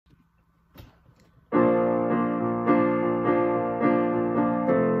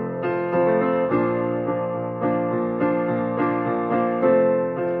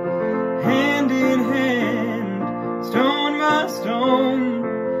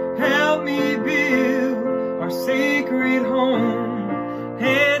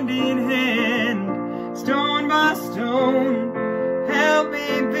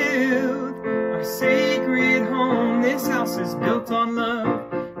is built on love.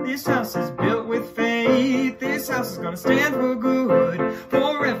 This house is built with faith. This house is gonna stand for good,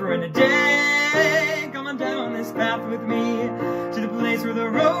 forever and a day. Come on down this path with me to the place where the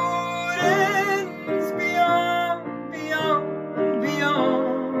road ends, beyond, beyond,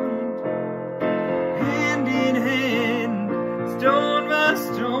 beyond. Hand in hand, stone by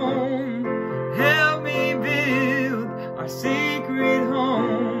stone, help me build our sacred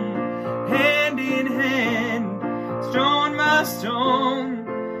home. Hand in hand, stone by stone,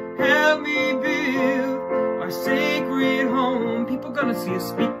 help me build our sacred home. People gonna see us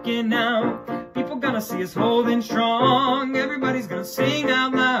speaking out. People gonna see us holding strong. Everybody's gonna sing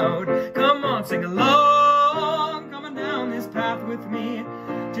out loud. Come on, sing along. Come on down this path with me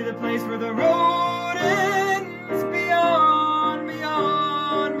to the place where the road ends, beyond,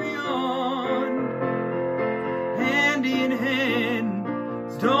 beyond, beyond. Hand in hand,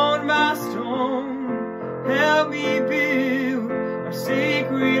 stone by stone, help me build our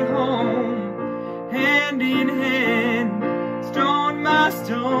sacred home. Hand in hand, stone by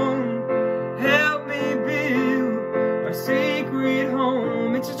stone, help me build our sacred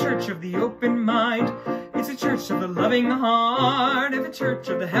home. It's a church of the open mind. It's a church of the loving heart. It's a church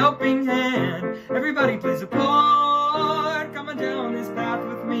of the helping hand. Everybody plays a part. Come on down this path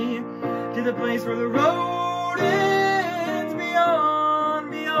with me to the place where the road ends,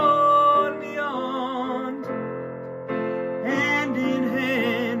 beyond, beyond, beyond. Hand in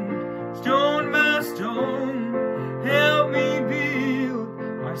hand, stone by stone, help me build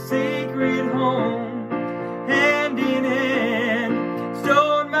our sacred home. Hand in hand,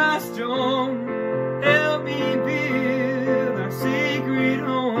 stone by stone, help me build our sacred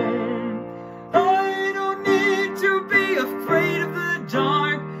home. I don't need to be afraid of the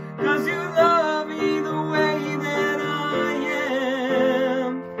dark, 'cause you love me the way that I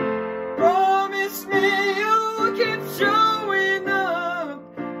am. Promise me you'll keep showing up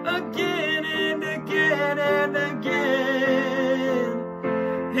again and again and again.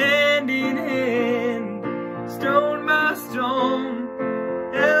 Hand in hand, stone by stone,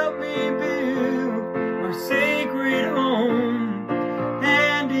 help me build our sacred home.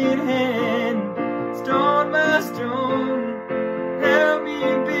 Hand in hand, stone by stone, help me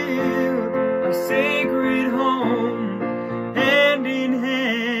build our sacred home. Hand in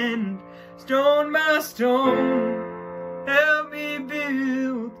hand, stone by stone, help me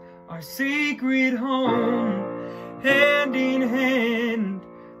build our sacred home. Hand in hand,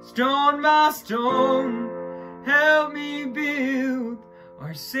 stone by stone, help me build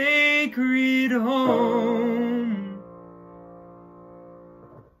our sacred home.